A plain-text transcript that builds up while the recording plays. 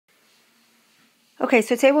Okay,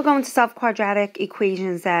 so today we're going to solve quadratic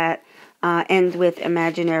equations that end with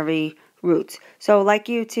imaginary roots. So I'd like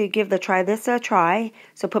you to give this a try.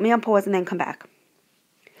 So put me on pause and then come back.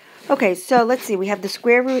 Okay, so let's see. We have the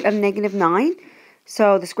square root of negative 9.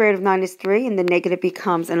 So the square root of 9 is 3, and the negative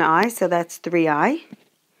becomes an I, so that's 3i.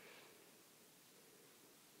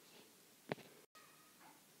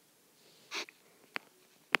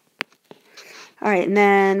 Alright, and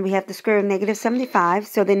then we have the square root of negative 75.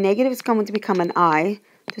 So the negative is going to become an I,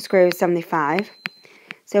 the square root of 75.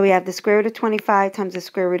 So we have the square root of 25 times the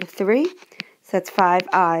square root of 3. So that's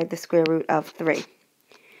 5i, the square root of 3.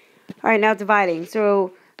 Alright, now dividing.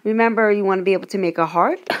 So remember, you want to be able to make a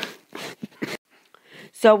heart.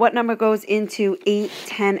 So what number goes into 8,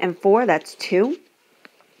 10, and 4? That's 2.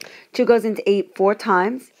 2 goes into 8 4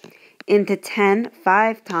 times, into 10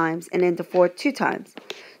 5 times, and into 4 2 times.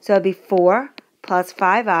 So it'll be 4 plus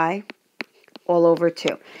 5i all over 2.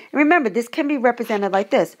 And remember, this can be represented like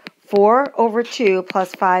this. 4 over 2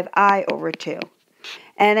 plus 5i over 2.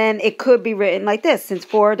 And then it could be written like this. Since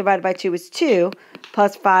 4 divided by 2 is 2,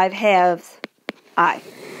 plus 5 halves I.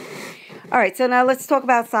 Alright, so now let's talk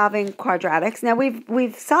about solving quadratics. Now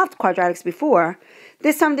we've solved quadratics before.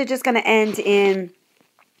 This time they're just going to end in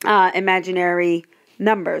imaginary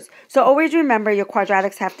numbers. So always remember your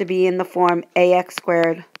quadratics have to be in the form ax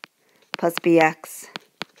squared plus bx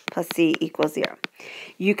plus c equals 0.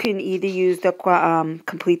 You can either use the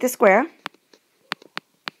complete the square,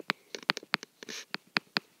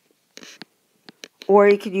 or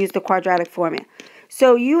you could use the quadratic formula.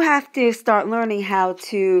 So you have to start learning how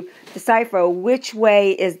to decipher which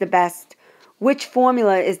way is the best, which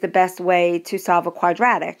formula is the best way to solve a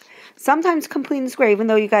quadratic. Sometimes completing the square, even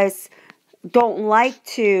though you guys don't like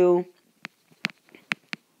to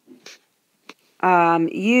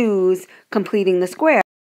use completing the square,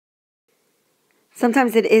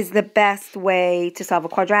 sometimes it is the best way to solve a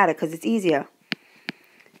quadratic because it's easier.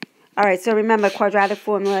 Alright, so remember, quadratic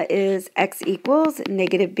formula is x equals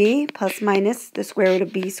negative b plus minus the square root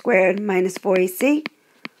of b squared minus 4ac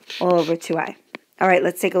all over 2i. Alright,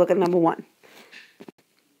 let's take a look at number 1.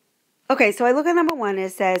 Okay, so I look at number 1,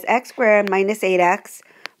 it says x squared minus 8x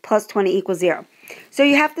plus 20 equals 0. So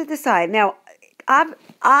you have to decide. Now,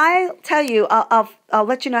 I'll tell you, I'll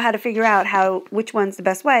let you know how to figure out which one's the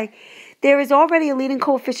best way. There is already a leading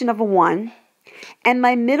coefficient of a 1. And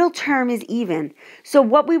my middle term is even. So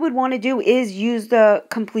what we would want to do is use the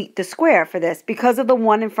complete the square for this because of the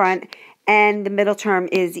 1 in front and the middle term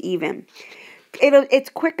is even. It's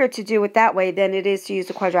quicker to do it that way than it is to use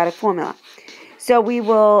the quadratic formula. So we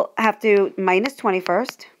will have to minus 20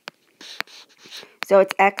 first. So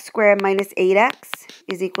it's x squared minus 8x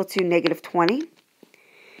is equal to negative 20.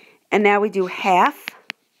 And now we do half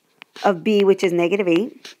of b, which is negative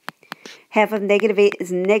 8. Half of negative 8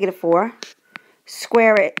 is negative 4.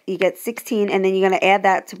 Square it, you get 16, and then you're going to add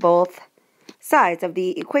that to both sides of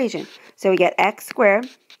the equation. So we get x squared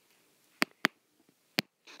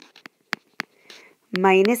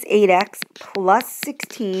minus 8x plus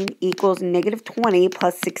 16 equals negative 20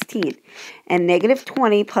 plus 16. And negative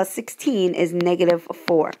 20 plus 16 is negative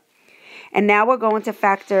 4. And now we're going to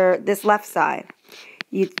factor this left side.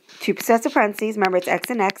 Two sets of parentheses, remember it's x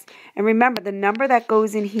and x. And remember, the number that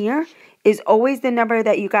goes in here is always the number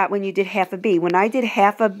that you got when you did half of b. When I did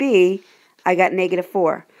half of b, I got negative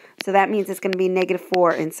 4. So that means it's going to be negative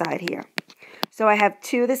 4 inside here. So I have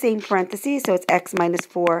two of the same parentheses, so it's x minus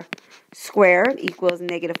 4 squared equals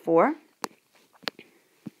negative 4.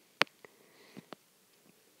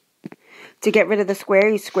 To get rid of the square,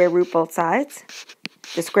 you square root both sides.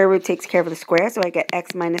 The square root takes care of the square, so I get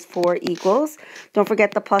x minus 4 equals. Don't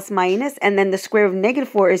forget the plus minus, and then the square of negative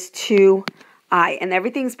 4 is 2i, and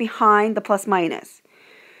everything's behind the plus minus.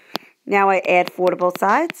 Now I add 4 to both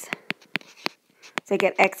sides. So I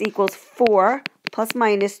get x equals 4 plus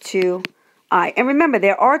minus 2i. And remember,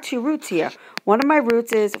 there are two roots here. One of my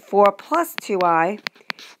roots is 4 plus 2i,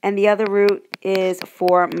 and the other root is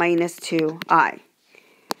 4 minus 2i.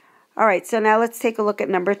 All right, so now let's take a look at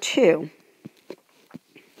number 2.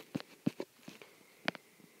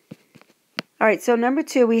 All right, so number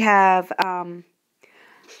 2, we have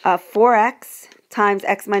 4x times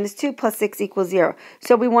x minus 2 plus 6 equals 0.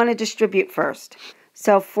 So we want to distribute first.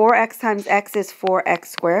 So 4x times x is 4x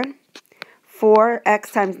squared.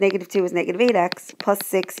 4x times negative 2 is negative 8x plus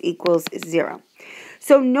 6 equals 0.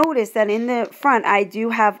 So notice that in the front I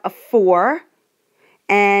do have a 4,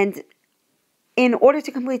 and in order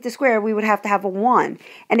to complete the square we would have to have a 1.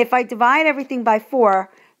 And if I divide everything by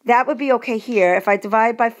 4, that would be okay here. If I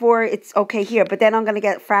divide by 4, it's okay here, but then I'm going to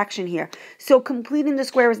get a fraction here. So completing the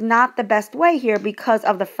square is not the best way here because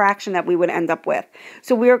of the fraction that we would end up with.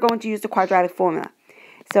 So we are going to use the quadratic formula.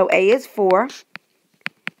 So A is 4,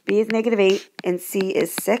 B is -8, and C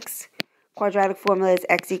is 6. Quadratic formula is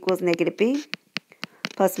x equals -b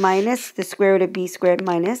plus minus the square root of b squared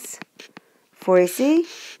minus 4ac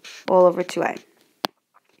all over 2a.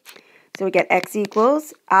 So we get x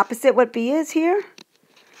equals opposite what b is here.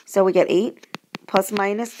 So we get 8 plus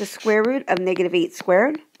minus the square root of -8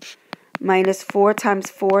 squared minus 4 times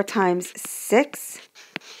 4 times 6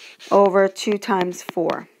 over 2 times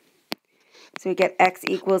 4. So we get x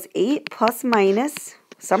equals 8 plus minus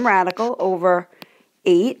some radical over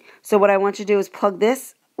 8. So what I want you to do is plug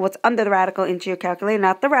this, what's under the radical, into your calculator.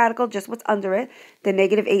 Not the radical, just what's under it. The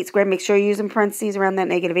 -8 squared. Make sure you're using parentheses around that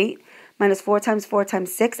 -8. Minus 4 times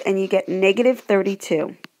 6, and you get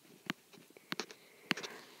 -32.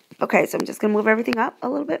 Okay, so I'm just going to move everything up a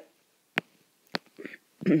little bit.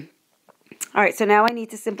 All right, so now I need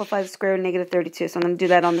to simplify the square root of -32, so I'm going to do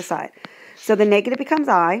that on the side. So the negative becomes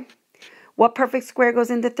I. What perfect square goes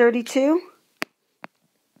into 32?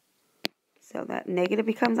 So that negative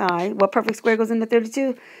becomes I. What perfect square goes into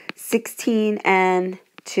 32? 16 and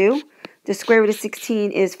 2. The square root of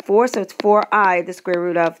 16 is 4, so it's 4i, the square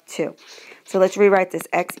root of 2. So let's rewrite this.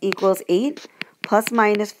 X equals 8 plus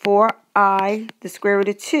minus 4i, the square root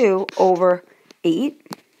of 2, over 8.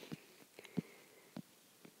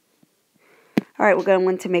 All right, we're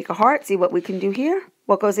going to make a heart, see what we can do here.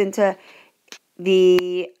 What goes into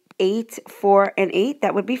the 8, 4, and 8?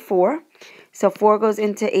 That would be 4. So 4 goes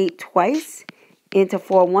into 8 twice, into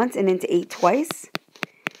 4 once, and into 8 twice.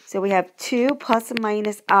 So we have 2 plus or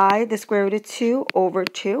minus I, the square root of 2, over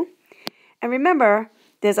 2. And remember,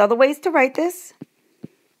 there's other ways to write this.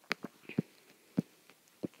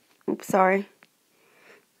 Oops, sorry.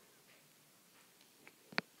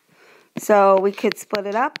 So we could split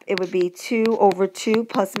it up. It would be 2 over 2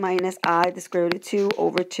 plus minus I, the square root of 2,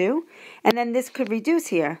 over 2. And then this could reduce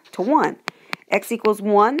here to 1. X equals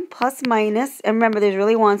 1 plus minus, and remember there's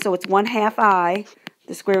really 1, so it's 1/2 I,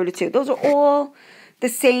 the square root of 2. Those are all the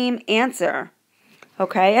same answer.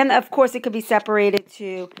 Okay, and of course it could be separated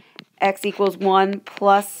to x equals 1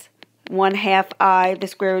 plus 1/2 I, the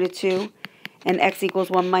square root of 2, and x equals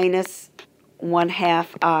 1 minus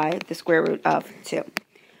 1/2 I, the square root of 2.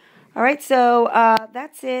 All right, so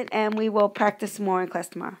that's it, and we will practice more in class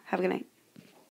tomorrow. Have a good night.